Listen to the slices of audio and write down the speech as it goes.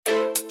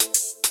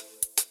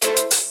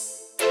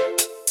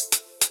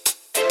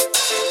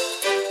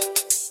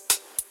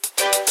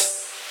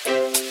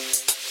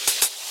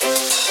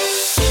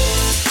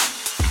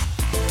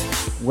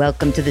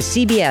Welcome to the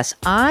CBS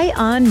Eye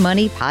on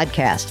Money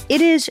podcast.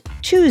 It is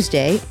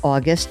Tuesday,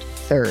 August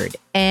 3rd,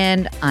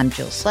 and I'm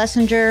Jill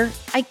Schlesinger.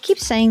 I keep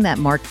saying that,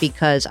 Mark,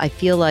 because I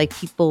feel like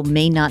people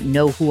may not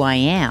know who I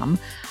am,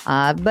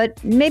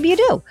 but maybe you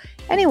do.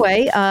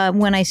 Anyway,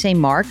 when I say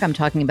Mark, I'm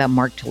talking about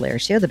Mark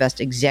Talercio, the best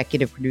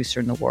executive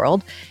producer in the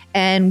world.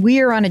 And we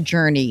are on a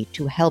journey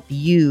to help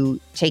you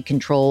take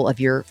control of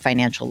your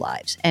financial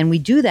lives. And we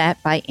do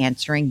that by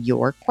answering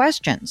your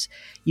questions.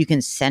 You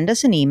can send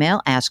us an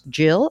email,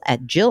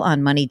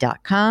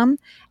 askjill@jillonmoney.com,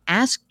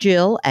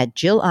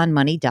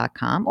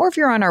 askjill@jillonmoney.com, or if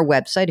you're on our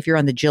website, if you're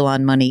on the Jill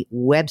on Money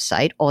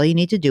website, all you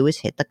need to do is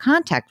hit the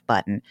contact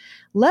button.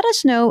 Let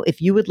us know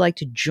if you would like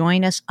to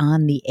join us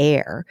on the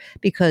air,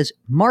 because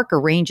Mark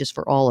arranges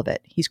for all of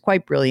it. He's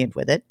quite brilliant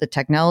with it. The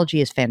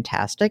technology is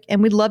fantastic,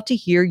 and we'd love to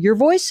hear your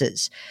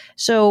voices.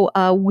 So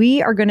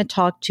we are going to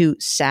talk to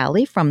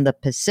Sally from the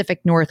Pacific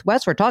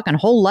Northwest. We're talking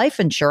whole life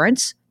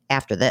insurance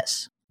after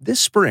this. This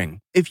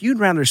spring, if you'd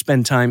rather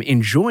spend time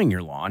enjoying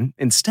your lawn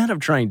instead of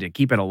trying to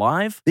keep it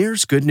alive,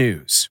 there's good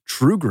news.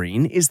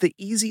 TruGreen is the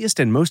easiest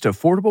and most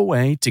affordable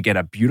way to get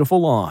a beautiful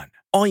lawn.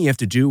 All you have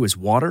to do is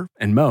water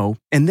and mow,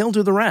 and they'll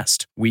do the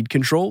rest. Weed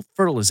control,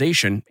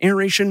 fertilization,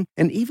 aeration,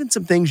 and even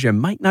some things you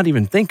might not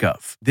even think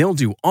of. They'll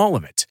do all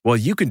of it, while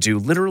you can do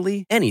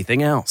literally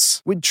anything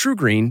else. With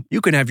TruGreen,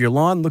 you can have your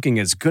lawn looking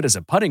as good as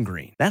a putting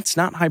green. That's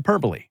not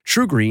hyperbole.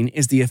 TruGreen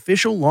is the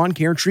official lawn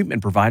care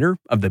treatment provider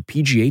of the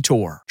PGA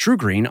Tour.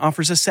 TruGreen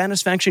offers a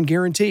satisfaction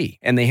guarantee,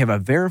 and they have a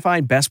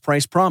verified best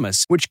price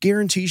promise, which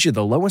guarantees you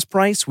the lowest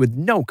price with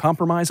no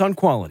compromise on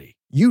quality.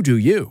 You do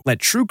you. Let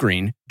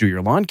TruGreen do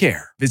your lawn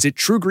care. Visit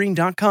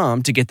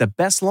TruGreen.com to get the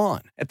best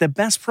lawn at the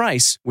best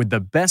price with the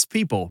best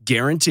people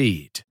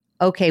guaranteed.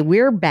 Okay,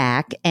 we're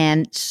back.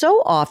 And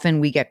so often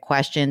we get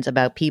questions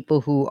about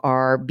people who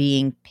are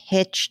being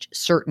pitched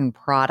certain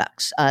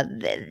products.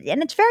 And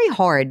it's very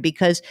hard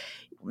because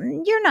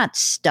you're not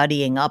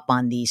studying up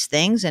on these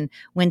things. And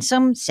when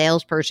some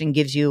salesperson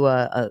gives you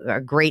a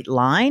great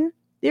line,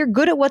 they're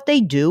good at what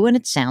they do and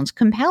it sounds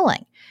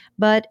compelling.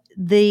 But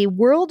the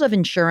world of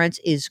insurance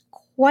is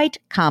quite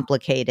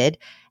complicated,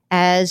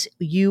 as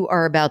you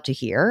are about to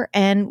hear,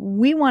 and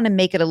we want to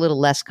make it a little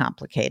less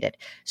complicated.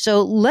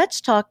 So let's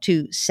talk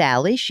to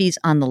Sally. She's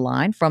on the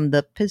line from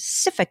the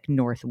Pacific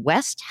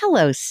Northwest.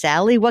 Hello,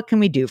 Sally. What can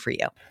we do for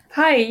you?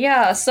 Hi,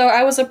 yeah. So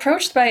I was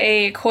approached by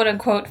a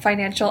quote-unquote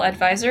financial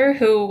advisor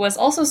who was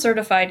also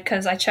certified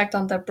because I checked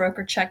on the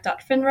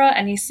brokercheck.finra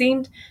and he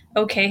seemed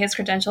okay. His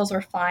credentials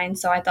were fine.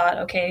 So I thought,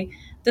 okay,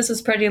 this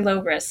is pretty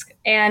low risk.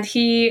 And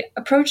he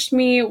approached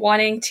me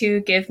wanting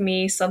to give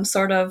me some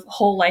sort of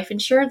whole life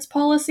insurance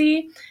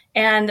policy.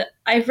 And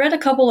I've read a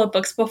couple of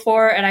books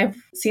before and I've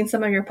seen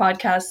some of your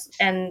podcasts,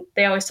 and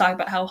they always talk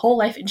about how whole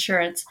life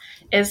insurance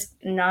is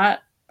not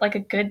like a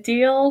good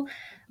deal.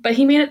 But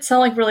he made it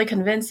sound like really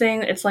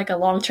convincing. It's like a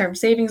long-term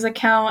savings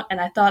account. And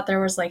I thought there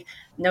was like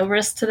no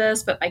risk to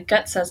this, but my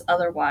gut says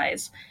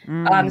otherwise.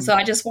 So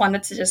I just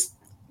wanted to just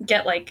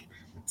get like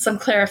some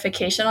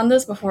clarification on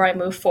this before I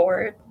move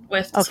forward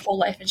with this whole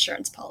life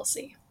insurance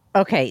policy.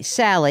 Okay,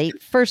 Sally,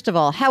 first of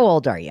all, how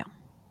old are you?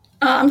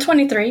 I'm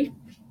 23.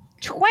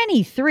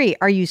 23.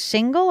 Are you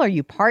single? Are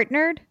you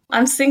partnered?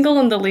 I'm single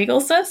in the legal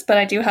sense, but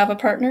I do have a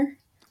partner.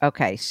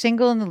 Okay,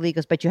 single in the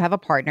legals, but you have a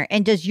partner.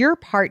 And does your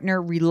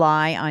partner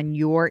rely on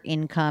your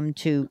income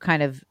to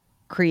kind of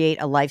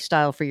create a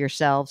lifestyle for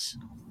yourselves?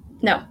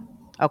 No.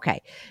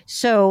 Okay,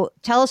 so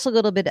tell us a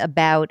little bit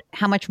about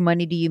how much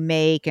money do you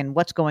make and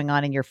what's going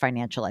on in your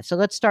financial life. So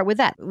let's start with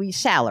that.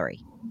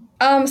 Salary.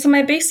 So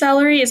my base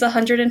salary is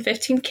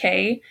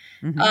 $115K,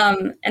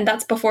 and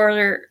that's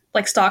before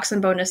like stocks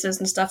and bonuses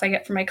and stuff I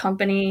get from my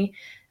company.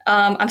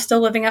 I'm still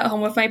living at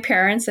home with my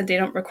parents, and they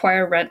don't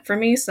require rent for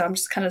me, so I'm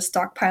just kind of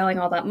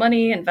stockpiling all that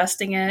money,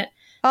 investing it.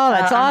 Oh,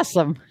 that's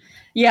awesome.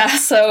 Yeah,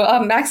 so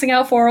I'm maxing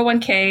out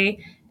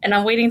 401k, and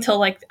I'm waiting till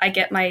like I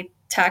get my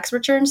tax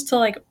returns to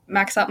like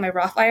max out my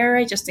Roth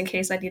IRA just in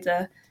case I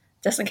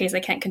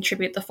can't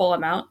contribute the full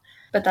amount.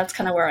 But that's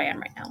kind of where I am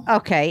right now.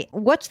 Okay.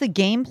 What's the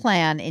game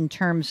plan in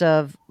terms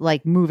of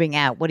like moving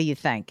out? What do you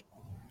think?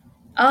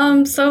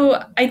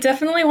 So I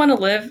definitely want to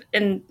live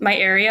in my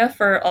area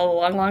for a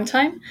long, long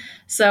time.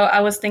 So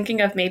I was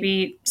thinking of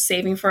maybe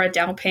saving for a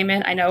down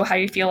payment. I know how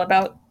you feel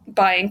about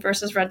buying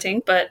versus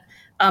renting, but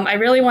I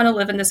really want to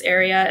live in this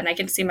area and I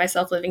can see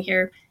myself living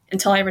here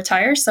until I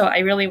retire. So I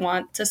really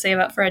want to save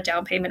up for a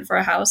down payment for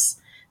a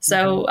house.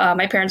 So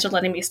my parents are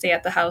letting me stay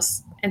at the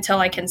house until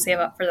I can save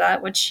up for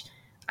that, which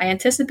I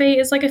anticipate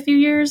is like a few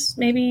years,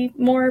 maybe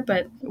more,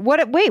 but... What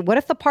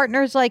if the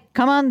partner's like,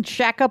 come on,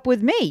 shack up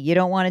with me? You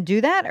don't want to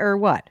do that or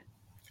what?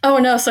 Oh,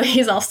 no. So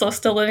he's also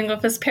still living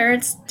with his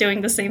parents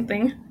doing the same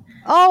thing.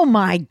 Oh,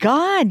 my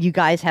God. You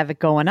guys have it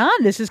going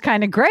on. This is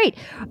kind of great.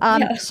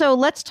 Yeah. So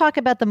let's talk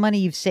about the money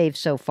you've saved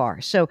so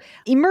far. So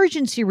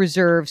emergency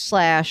reserve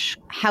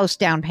 / house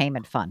down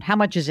payment fund. How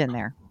much is in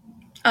there?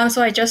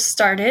 So I just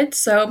started.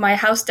 So my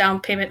house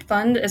down payment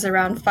fund is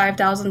around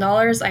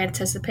 $5,000. I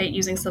anticipate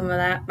using some of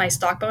that, my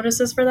stock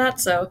bonuses for that.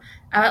 So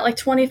I'm at like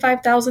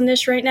 25,000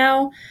 ish right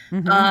now.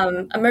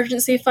 Mm-hmm.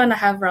 Emergency fund, I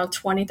have around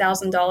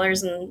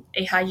 $20,000 in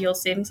a high yield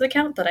savings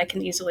account that I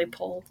can easily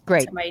pull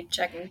Great. to my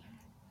checking.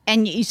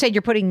 And you said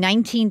you're putting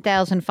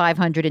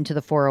 19,500 into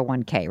the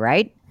 401k,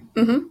 right?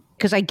 Mm-hmm.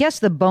 Because I guess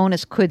the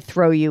bonus could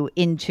throw you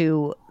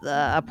into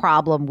a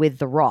problem with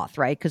the Roth,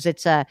 right? Because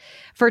it's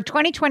for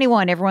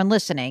 2021, everyone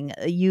listening,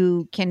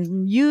 you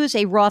can use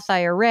a Roth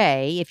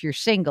IRA if you're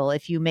single,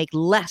 if you make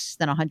less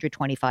than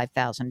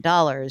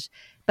 $125,000.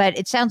 But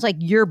it sounds like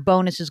your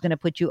bonus is going to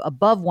put you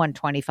above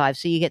 125,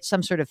 so you get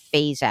some sort of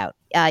phase out.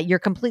 You're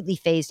completely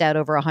phased out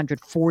over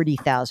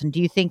 140,000.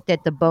 Do you think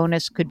that the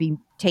bonus could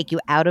take you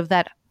out of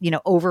that,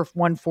 over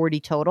 140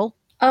 total?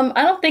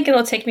 I don't think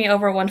it'll take me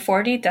over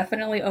 140.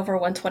 Definitely over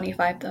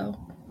 125 though.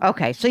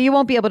 Okay, so you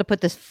won't be able to put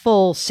this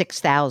full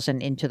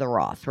 6,000 into the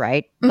Roth,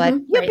 right? But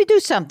you'll right. do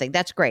something.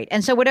 That's great.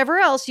 And so whatever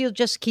else, you'll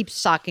just keep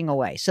socking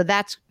away. So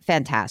that's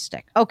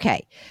fantastic.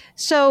 Okay,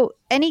 so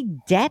any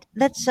debt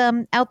that's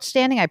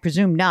outstanding? I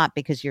presume not,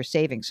 because you're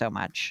saving so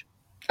much.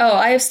 Oh,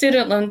 I have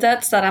student loan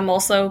debts that I'm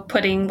also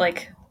putting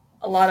like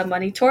a lot of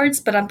money towards,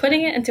 but I'm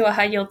putting it into a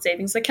high yield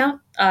savings account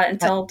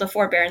until the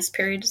forbearance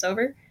period is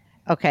over.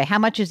 Okay, how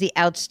much is the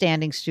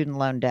outstanding student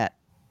loan debt?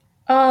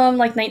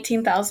 Like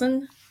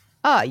 19,000.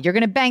 Oh, you're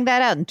going to bang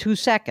that out in 2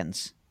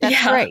 seconds.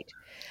 That's great.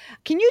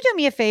 Can you do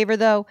me a favor,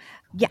 though?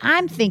 Yeah,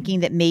 I'm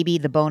thinking that maybe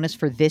the bonus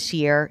for this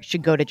year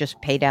should go to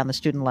just pay down the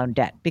student loan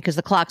debt, because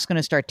the clock's going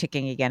to start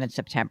ticking again in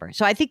September.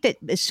 So I think that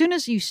as soon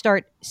as you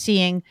start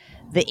seeing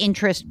the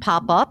interest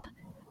pop up,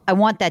 I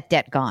want that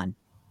debt gone,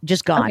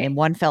 just gone in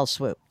one fell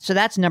swoop. So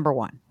that's number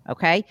one.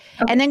 Okay.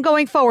 And then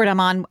going forward, I'm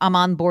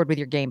on board with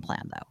your game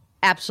plan, though.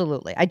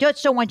 Absolutely. I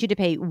just don't want you to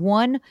pay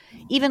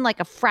even like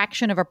a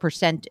fraction of a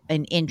percent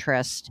in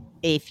interest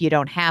if you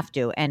don't have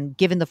to. And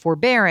given the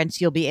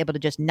forbearance, you'll be able to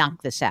just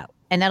knock this out.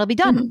 And that'll be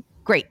done. Mm-hmm.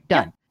 Great.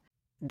 Done.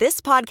 Yeah.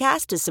 This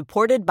podcast is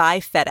supported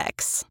by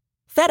FedEx.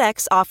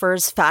 FedEx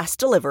offers fast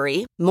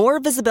delivery, more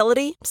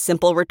visibility,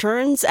 simple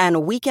returns,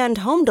 and weekend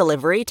home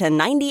delivery to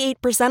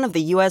 98% of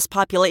the U.S.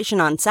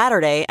 population on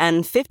Saturday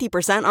and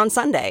 50% on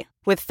Sunday.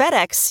 With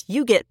FedEx,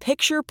 you get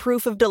picture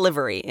proof of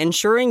delivery,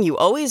 ensuring you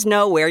always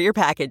know where your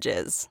package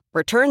is.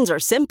 Returns are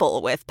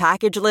simple with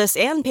packageless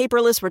and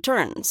paperless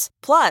returns.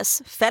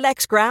 Plus,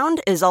 FedEx Ground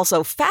is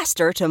also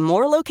faster to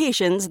more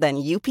locations than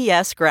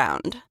UPS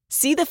Ground.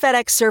 See the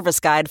FedEx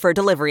service guide for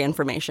delivery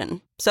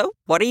information. So,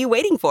 what are you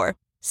waiting for?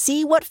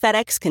 See what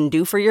FedEx can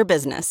do for your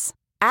business.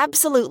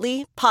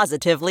 Absolutely,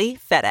 positively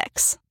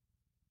FedEx.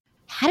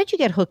 How did you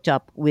get hooked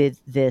up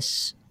with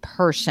this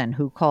person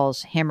who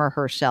calls him or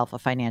herself a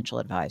financial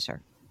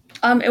advisor?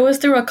 It was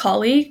through a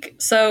colleague.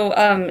 So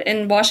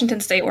in Washington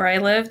State, where I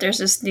live, there's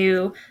this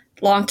new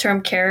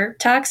long-term care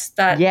tax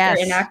that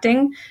they're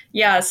enacting.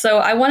 Yeah, so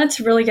I wanted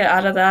to really get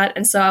out of that.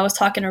 And so I was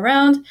talking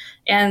around,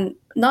 and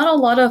not a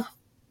lot of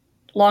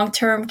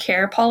long-term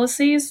care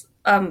policies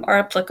are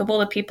applicable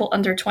to people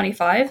under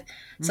 25.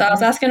 So I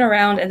was asking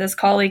around, and this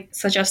colleague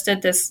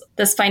suggested this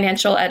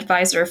financial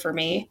advisor for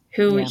me,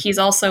 who he's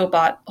also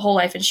bought this whole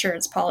life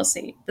insurance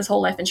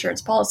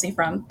policy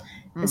from.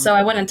 And so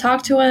I went and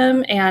talked to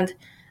him, and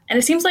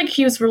it seems like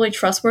he was really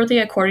trustworthy,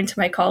 according to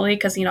my colleague,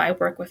 because I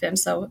work with him,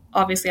 so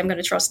obviously I'm going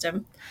to trust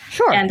him.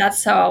 Sure. And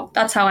that's how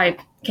I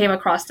came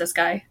across this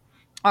guy.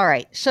 All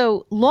right.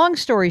 So long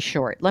story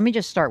short, let me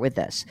just start with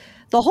this.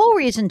 The whole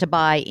reason to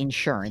buy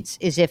insurance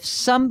is if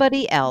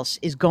somebody else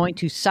is going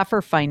to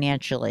suffer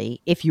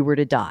financially if you were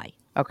to die.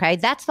 Okay.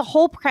 That's the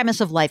whole premise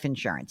of life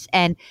insurance.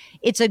 And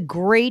it's a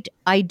great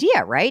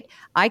idea, right?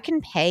 I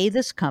can pay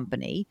this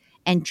company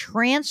and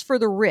transfer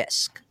the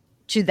risk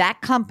to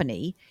that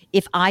company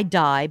if I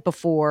die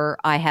before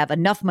I have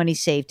enough money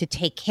saved to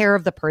take care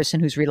of the person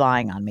who's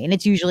relying on me. And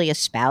it's usually a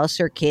spouse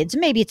or kids.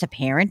 Maybe it's a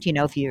parent,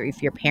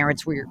 if your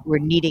parents were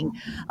needing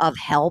of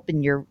help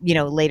and you're,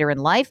 later in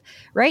life,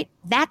 right?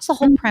 That's the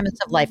whole premise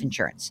of life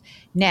insurance.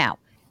 Now,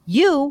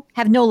 you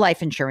have no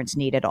life insurance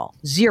need at all.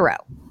 Zero.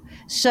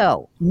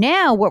 So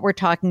now what we're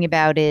talking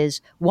about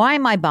is, why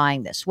am I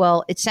buying this?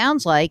 Well, it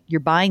sounds like you're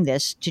buying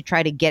this to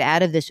try to get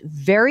out of this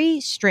very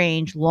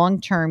strange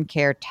long-term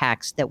care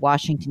tax that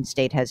Washington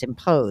State has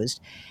imposed.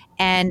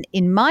 And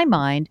in my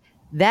mind,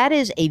 that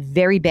is a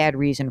very bad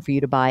reason for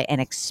you to buy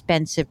an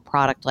expensive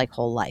product like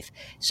whole life.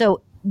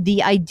 So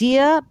the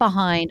idea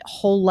behind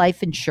whole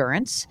life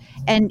insurance,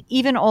 and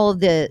even all of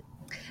the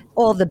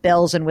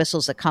bells and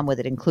whistles that come with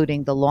it,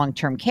 including the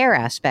long-term care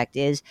aspect,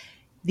 is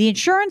the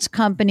insurance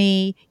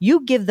company,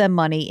 you give them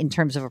money in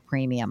terms of a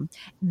premium.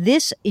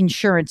 This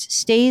insurance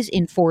stays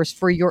in force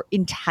for your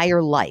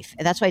entire life.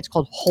 And that's why it's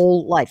called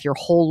whole life, your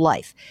whole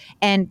life.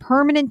 And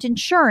permanent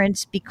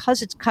insurance,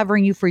 because it's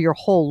covering you for your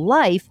whole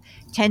life,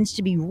 tends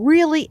to be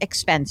really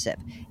expensive.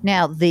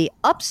 Now, the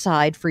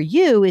upside for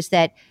you is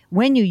that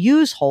when you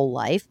use whole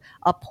life,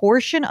 a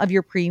portion of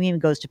your premium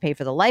goes to pay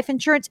for the life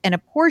insurance, and a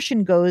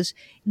portion goes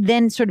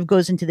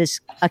into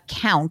this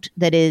account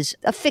that is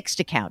a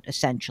fixed account,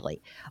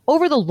 essentially.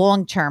 Over the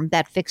long term,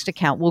 that fixed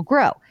account will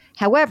grow.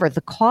 However,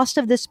 the cost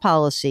of this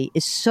policy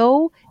is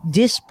so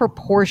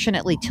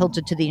disproportionately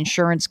tilted to the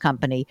insurance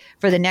company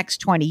for the next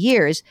 20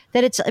 years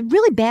that it's a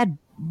really bad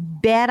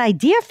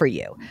idea for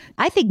you.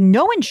 I think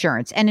no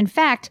insurance. And in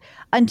fact,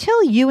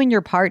 until you and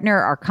your partner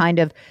are kind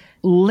of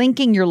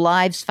linking your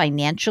lives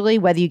financially,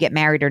 whether you get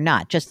married or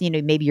not, just,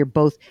 maybe you're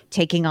both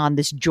taking on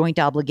this joint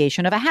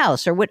obligation of a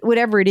house or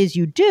whatever it is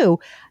you do,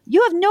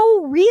 you have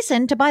no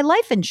reason to buy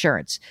life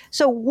insurance.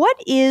 So what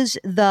is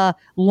the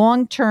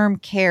long-term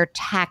care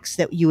tax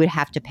that you would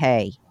have to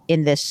pay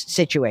in this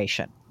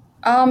situation?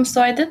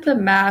 So I did the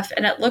math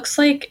and it looks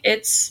like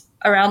it's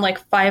around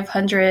like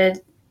 $500,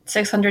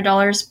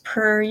 $600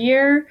 per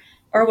year,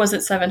 or was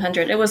it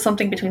 $700? It was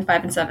something between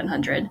 $500 and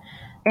 $700.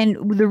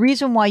 And the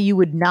reason why you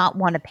would not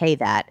want to pay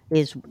that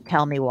is,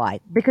 tell me why.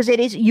 Because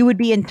you would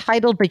be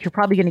entitled, but you're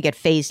probably going to get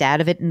phased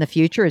out of it in the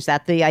future. Is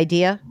that the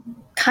idea?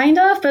 Kind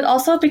of, but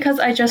also because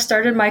I just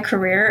started my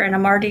career and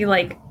I'm already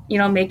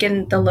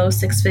making the low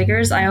six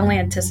figures. I only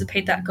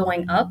anticipate that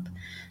going up.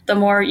 The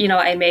more,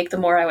 I make, the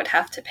more I would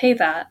have to pay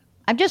that.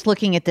 I'm just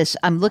looking at this.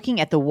 I'm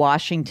looking at the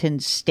Washington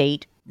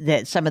State,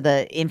 that some of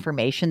the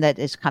information that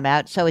has come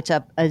out. So it's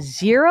a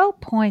 0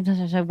 point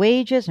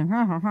wages.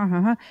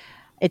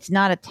 It's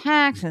not a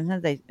tax,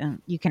 and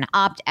you can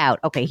opt out.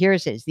 Okay,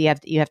 here's it. You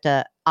have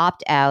to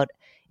opt out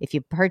if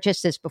you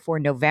purchase this before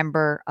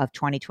November of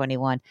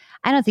 2021.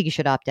 I don't think you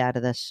should opt out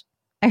of this.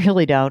 I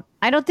really don't.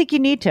 I don't think you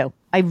need to.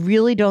 I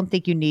really don't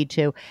think you need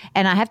to.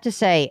 And I have to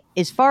say,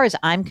 as far as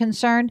I'm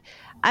concerned,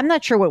 I'm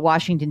not sure what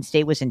Washington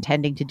State was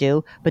intending to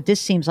do, but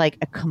this seems like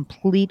a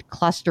complete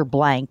cluster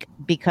blank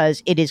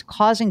because it is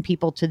causing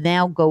people to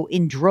now go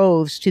in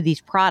droves to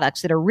these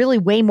products that are really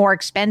way more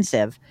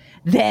expensive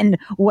than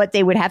what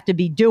they would have to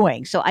be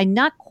doing. So I'm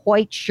not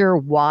quite sure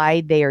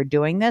why they are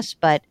doing this,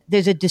 but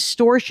there's a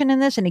distortion in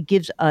this, and it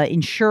gives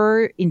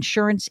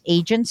insurance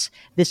agents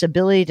this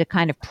ability to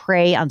kind of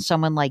prey on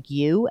someone like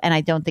you, and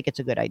I don't think it's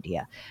a good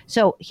idea.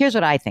 So here's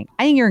what I think.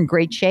 I think you're in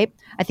great shape.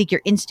 I think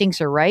your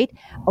instincts are right.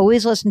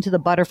 Always listen to the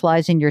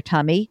butterflies in your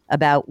tummy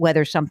about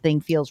whether something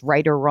feels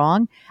right or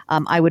wrong.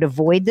 I would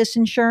avoid this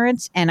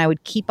insurance, and I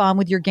would keep on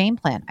with your game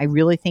plan. I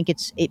really think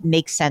it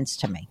makes sense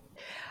to me.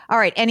 All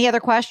right. Any other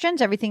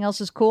questions? Everything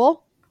else is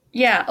cool?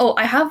 Yeah. Oh,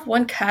 I have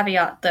one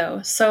caveat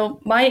though.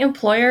 So my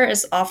employer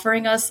is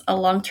offering us a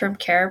long-term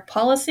care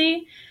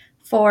policy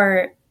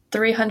for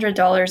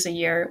 $300 a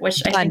year,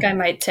 which I think I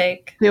might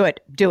take. Do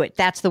it.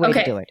 That's the way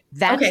to do it.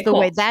 That's the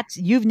way.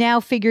 You've now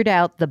figured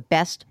out the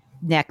best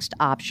next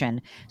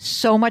option.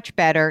 So much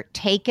better.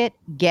 Take it,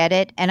 get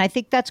it. And I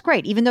think that's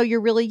great. Even though you're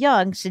really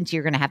young, since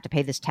you're going to have to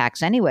pay this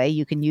tax anyway,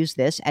 you can use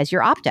this as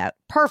your opt-out.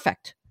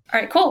 Perfect. All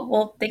right, cool.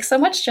 Well, thanks so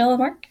much, Jill and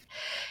Mark.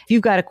 If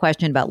you've got a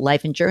question about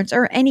life insurance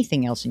or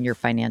anything else in your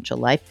financial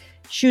life,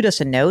 shoot us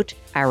a note.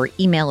 Our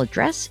email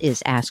address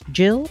is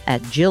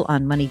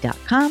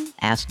askjill@jillonmoney.com,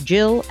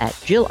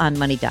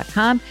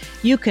 askjill@jillonmoney.com.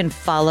 You can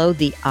follow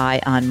the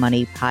Eye on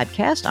Money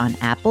podcast on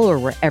Apple or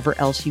wherever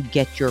else you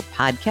get your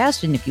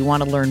podcast. And if you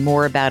want to learn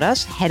more about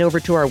us, head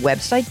over to our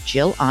website,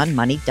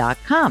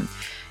 jillonmoney.com.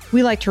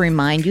 We like to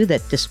remind you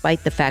that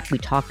despite the fact we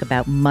talk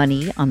about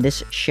money on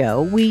this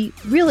show, we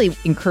really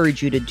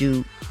encourage you to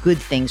do good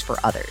things for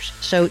others.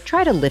 So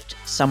try to lift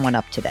someone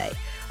up today.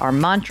 Our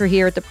mantra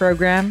here at the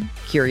program,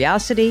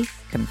 curiosity,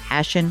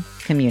 compassion,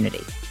 community.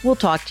 We'll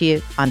talk to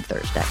you on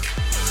Thursday.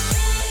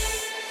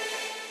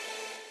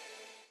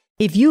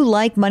 If you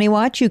like Money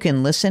Watch, you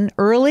can listen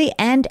early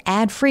and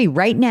ad-free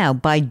right now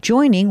by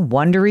joining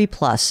Wondery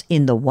Plus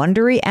in the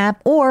Wondery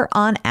app or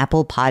on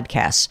Apple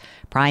Podcasts.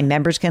 Prime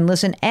members can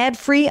listen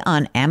ad-free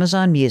on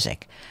Amazon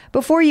Music.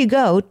 Before you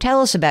go,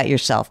 tell us about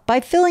yourself by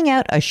filling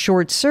out a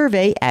short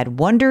survey at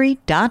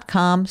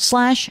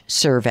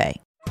Wondery.com/survey.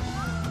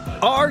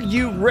 Are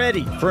you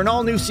ready for an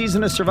all-new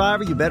season of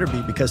Survivor? You better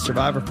be, because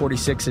Survivor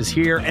 46 is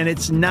here, and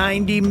it's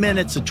 90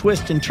 minutes of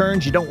twists and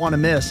turns you don't want to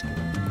miss.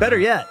 Better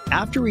yet,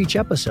 after each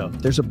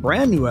episode, there's a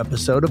brand new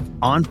episode of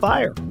On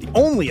Fire, the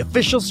only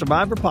official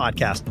Survivor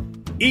podcast.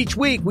 Each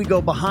week, we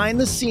go behind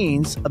the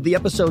scenes of the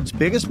episode's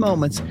biggest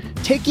moments,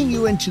 taking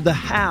you into the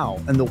how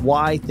and the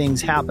why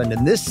things happened.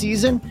 And this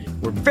season,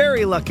 we're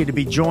very lucky to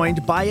be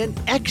joined by an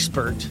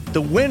expert,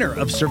 the winner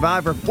of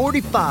Survivor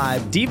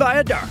 45,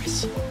 Diva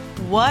Adaris.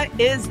 What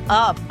is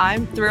up?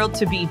 I'm thrilled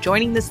to be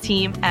joining this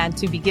team and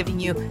to be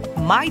giving you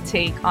my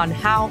take on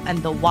how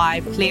and the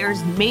why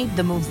players made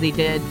the moves they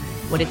did,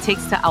 what it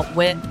takes to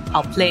outwit,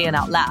 outplay, and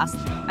outlast,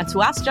 and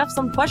to ask Jeff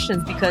some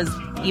questions, because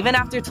even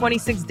after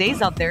 26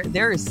 days out there,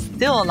 there is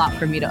still a lot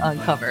for me to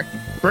uncover.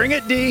 Bring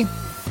it, D.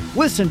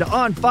 Listen to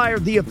On Fire,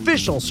 the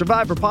official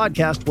Survivor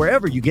podcast,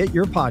 wherever you get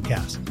your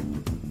podcast.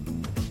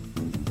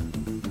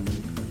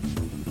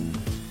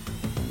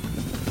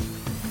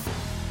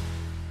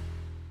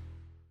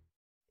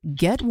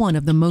 Get one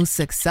of the most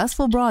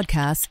successful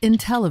broadcasts in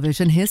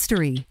television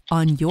history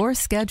on your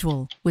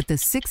schedule with the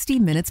 60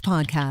 Minutes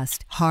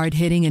podcast.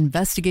 Hard-hitting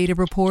investigative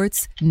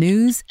reports,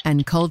 news,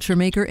 and culture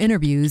maker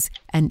interviews,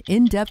 and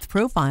in-depth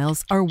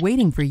profiles are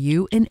waiting for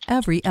you in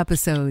every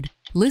episode.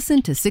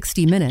 Listen to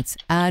 60 Minutes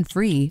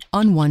ad-free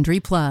on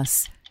Wondery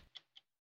Plus.